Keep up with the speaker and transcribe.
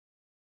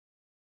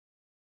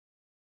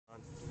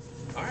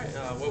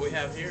Alright, what we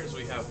have here is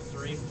we have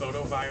 3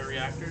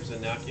 photobioreactors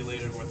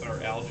inoculated with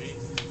our algae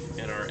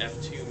and our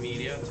F2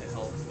 media to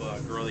help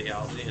grow the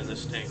algae in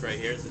this tank right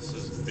here. This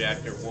is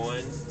reactor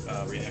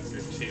 1, reactor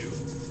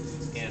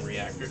 2, and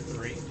reactor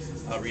 3.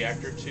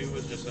 Reactor 2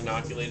 was just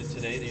inoculated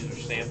today. These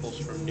are samples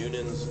from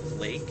Noonan's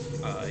Lake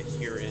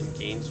here in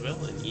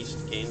Gainesville, in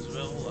East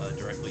Gainesville,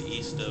 directly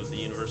east of the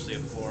University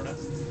of Florida.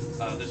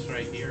 This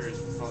right here is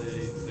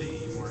probably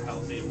the more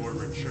healthy and more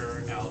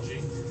mature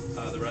algae.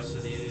 The rest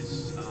of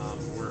these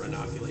were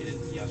inoculated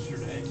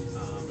yesterday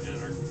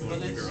and are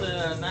going to grow.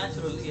 It's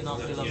natural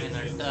inoculum in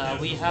it. Yeah,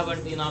 we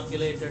haven't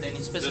inoculated any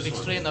specific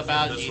strain of This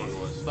algae,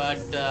 one was. but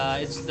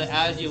it's the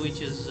algae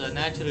which is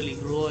naturally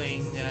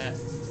growing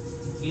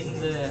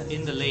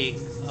in the lake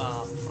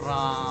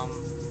from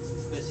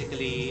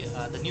basically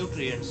the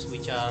nutrients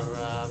which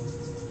are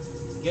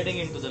getting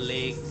into the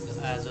lake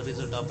as a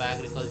result of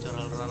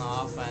agricultural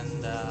runoff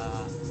and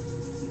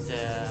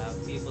the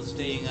people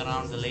staying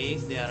around the lake.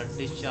 They are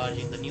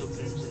discharging the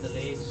nutrients in the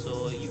lake,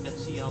 so you can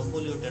see how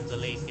polluted the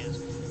lake is.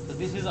 So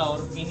this is our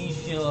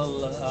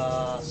initial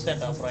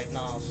setup right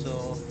now.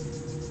 So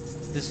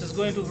this is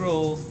going to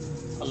grow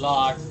a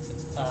lot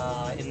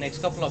in next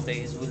couple of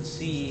days. We'll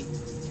see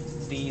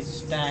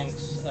these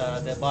tanks,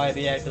 the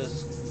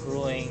bioreactors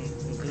growing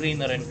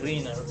greener and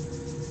greener.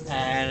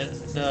 And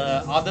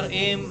the other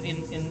aim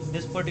in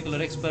this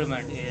particular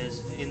experiment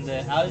is in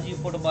the algae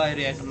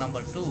photobioreactor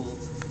number 2,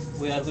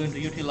 we are going to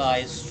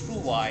utilize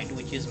Struvite,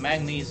 which is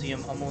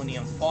magnesium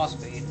ammonium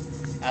phosphate,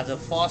 as a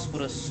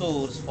phosphorus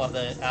source for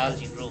the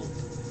algae growth.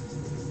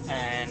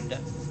 And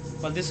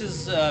well, this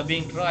is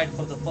being tried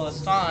for the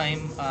first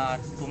time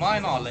to my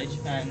knowledge,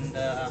 and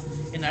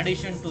in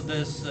addition to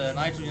this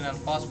nitrogen and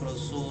phosphorus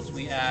source,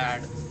 we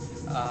add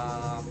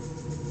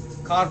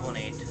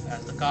carbonate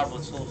as the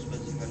carbon source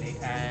basically,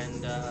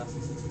 and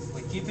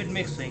we keep it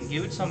mixing,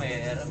 give it some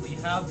air. We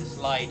have this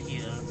light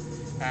here,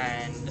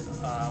 and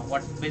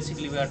what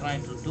basically we are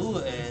trying to do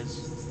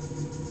is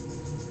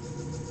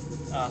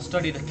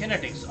study the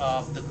kinetics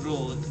of the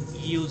growth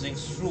using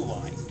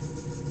Struvite,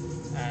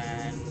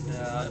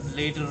 and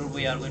later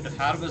we are going to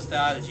harvest the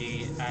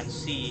algae and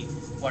see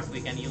what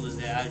we can use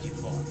the algae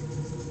for.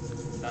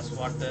 That's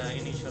what the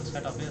initial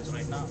setup is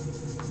right now.